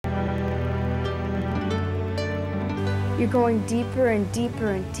You're going deeper and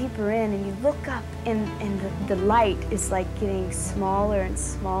deeper and deeper in, and you look up, and the light is like getting smaller and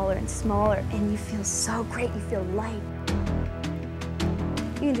smaller and smaller, and you feel so great, you feel light.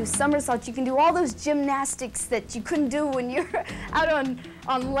 You can do somersaults, you can do all those gymnastics that you couldn't do when you're out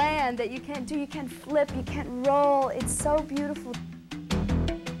on land that you can't do. You can't flip, you can't roll. It's so beautiful.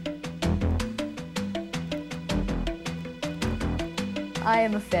 I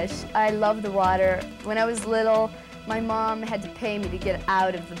am a fish. I love the water. When I was little, my mom had to pay me to get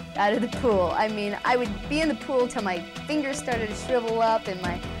out of the pool. I mean, I would be in the pool till my fingers started to shrivel up and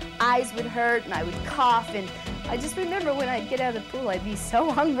my eyes would hurt and I would cough, and I just remember when I'd get out of the pool, I'd be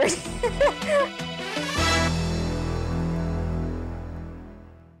so hungry.